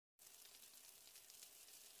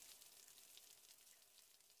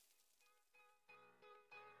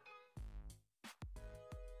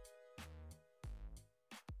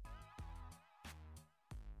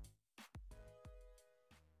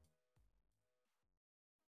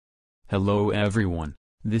Hello everyone,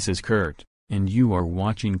 this is Kurt, and you are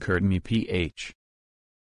watching Kurt Me PH.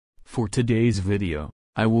 For today's video,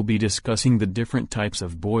 I will be discussing the different types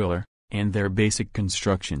of boiler, and their basic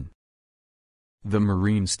construction. The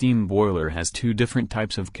marine steam boiler has two different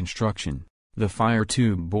types of construction. The fire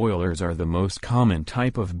tube boilers are the most common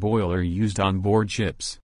type of boiler used on board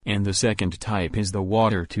ships, and the second type is the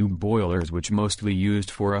water tube boilers, which mostly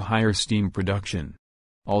used for a higher steam production.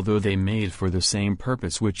 Although they made for the same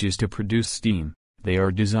purpose, which is to produce steam,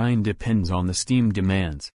 their design depends on the steam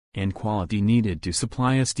demands and quality needed to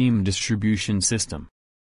supply a steam distribution system.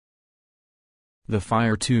 The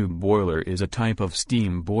fire tube boiler is a type of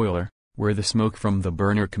steam boiler, where the smoke from the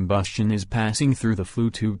burner combustion is passing through the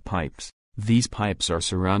flue tube pipes. These pipes are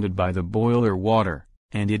surrounded by the boiler water,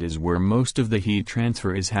 and it is where most of the heat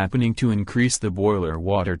transfer is happening to increase the boiler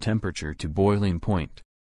water temperature to boiling point.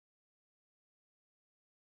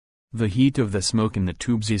 The heat of the smoke in the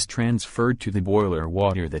tubes is transferred to the boiler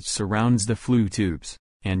water that surrounds the flue tubes,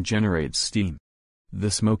 and generates steam. The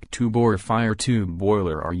smoke tube or fire tube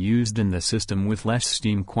boiler are used in the system with less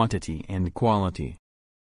steam quantity and quality.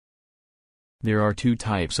 There are two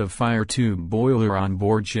types of fire tube boiler on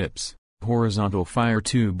board ships: horizontal fire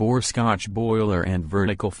tube or Scotch boiler and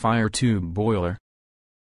vertical fire tube boiler.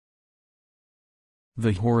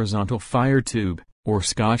 The horizontal fire tube or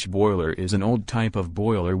Scotch boiler is an old type of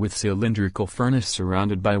boiler with cylindrical furnace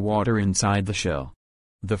surrounded by water inside the shell.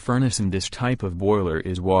 The furnace in this type of boiler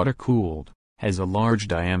is water-cooled, has a large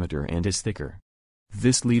diameter and is thicker.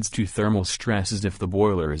 This leads to thermal stresses if the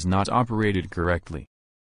boiler is not operated correctly.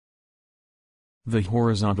 The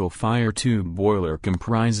horizontal fire tube boiler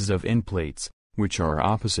comprises of end plates, which are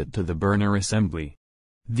opposite to the burner assembly.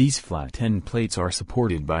 These flat end plates are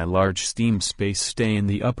supported by a large steam space stay in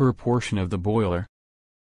the upper portion of the boiler.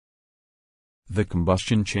 The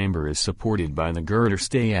combustion chamber is supported by the girder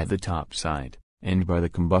stay at the top side, and by the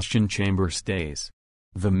combustion chamber stays.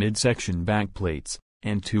 The midsection back plates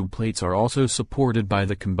and tube plates are also supported by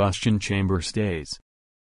the combustion chamber stays.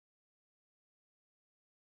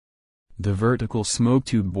 The vertical smoke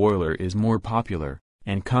tube boiler is more popular,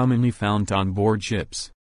 and commonly found on board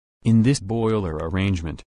ships. In this boiler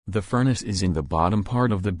arrangement, the furnace is in the bottom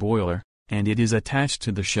part of the boiler, and it is attached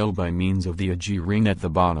to the shell by means of the G-ring at the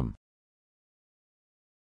bottom.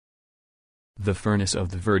 The furnace of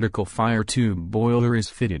the vertical fire tube boiler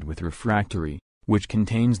is fitted with refractory, which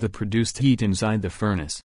contains the produced heat inside the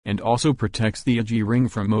furnace, and also protects the G-ring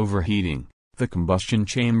from overheating. The combustion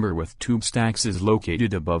chamber with tube stacks is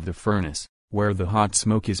located above the furnace, where the hot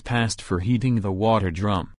smoke is passed for heating the water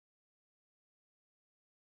drum.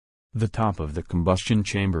 The top of the combustion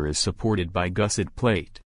chamber is supported by gusset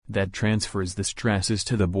plate, that transfers the stresses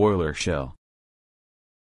to the boiler shell.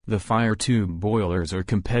 The fire tube boilers are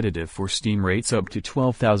competitive for steam rates up to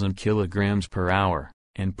 12,000 kg per hour,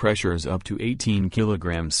 and pressures up to 18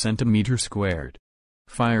 kg/cm².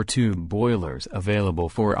 Fire tube boilers available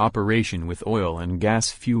for operation with oil and gas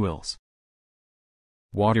fuels.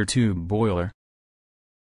 Water tube boiler.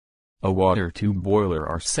 A water tube boiler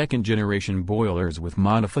are second-generation boilers with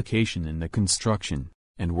modification in the construction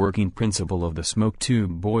and working principle of the smoke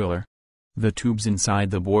tube boiler. The tubes inside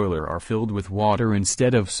the boiler are filled with water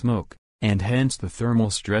instead of smoke, and hence the thermal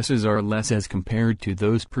stresses are less as compared to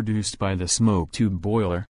those produced by the smoke tube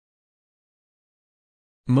boiler.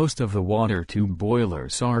 Most of the water tube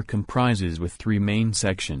boilers are comprises with three main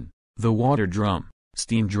sections: the water drum,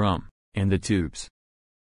 steam drum, and the tubes.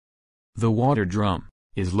 The water drum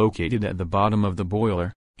is located at the bottom of the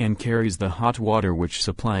boiler, and carries the hot water which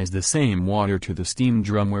supplies the same water to the steam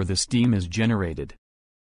drum where the steam is generated.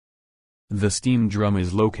 The steam drum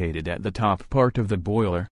is located at the top part of the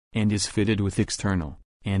boiler, and is fitted with external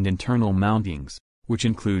and internal mountings, which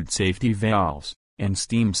include safety valves and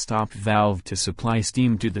steam stop valve to supply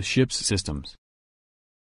steam to the ship's systems.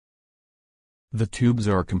 The tubes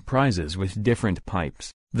are comprises with different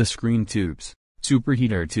pipes: the screen tubes,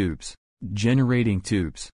 superheater tubes, generating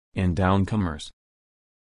tubes, and downcomers.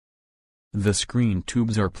 The screen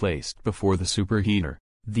tubes are placed before the superheater.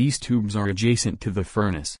 These tubes are adjacent to the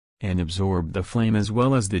furnace, and absorb the flame as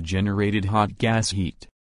well as the generated hot gas heat.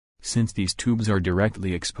 Since these tubes are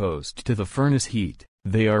directly exposed to the furnace heat,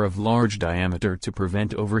 they are of large diameter to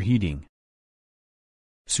prevent overheating.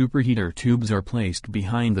 Superheater tubes are placed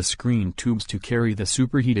behind the screen tubes to carry the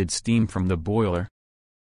superheated steam from the boiler.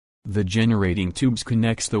 The generating tubes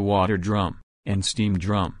connects the water drum and steam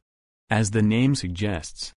drum. As the name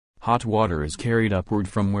suggests, hot water is carried upward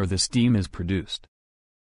from where the steam is produced.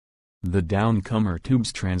 The downcomer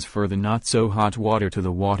tubes transfer the not-so-hot water to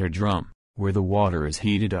the water drum, where the water is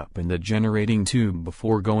heated up in the generating tube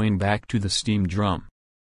before going back to the steam drum.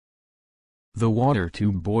 The water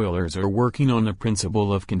tube boilers are working on the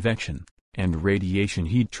principle of convection and radiation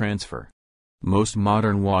heat transfer. Most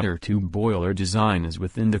modern water tube boiler design is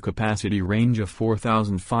within the capacity range of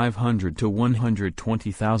 4,500 to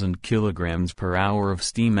 120,000 kilograms per hour of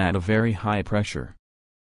steam at a very high pressure.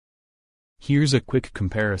 Here's a quick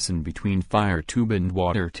comparison between fire tube and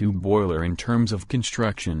water tube boiler in terms of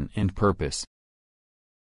construction and purpose.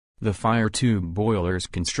 The fire tube boiler's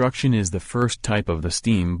construction is the first type of the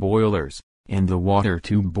steam boilers, and the water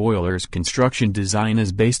tube boiler's construction design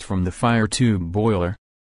is based from the fire tube boiler.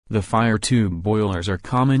 The fire tube boilers are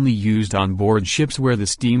commonly used on board ships where the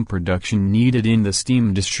steam production needed in the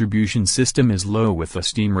steam distribution system is low, with the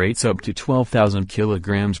steam rates up to 12,000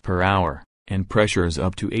 kilograms per hour, and pressures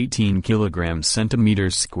up to 18 kilograms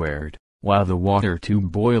centimeters squared, while the water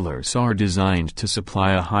tube boilers are designed to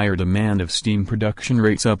supply a higher demand of steam production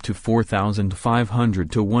rates up to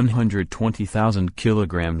 4,500 to 120,000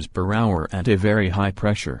 kilograms per hour at a very high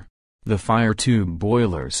pressure. The fire tube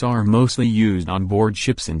boilers are mostly used on board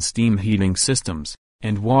ships in steam heating systems,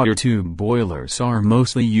 and water tube boilers are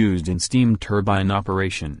mostly used in steam turbine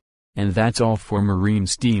operation. And that's all for marine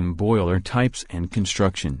steam boiler types and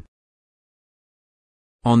construction.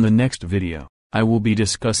 On the next video, I will be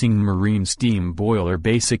discussing marine steam boiler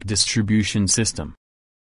basic distribution system.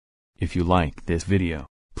 If you liked this video,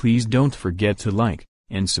 please don't forget to like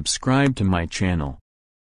and subscribe to my channel.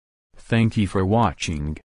 Thank you for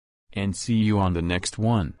watching, and see you on the next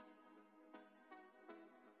one.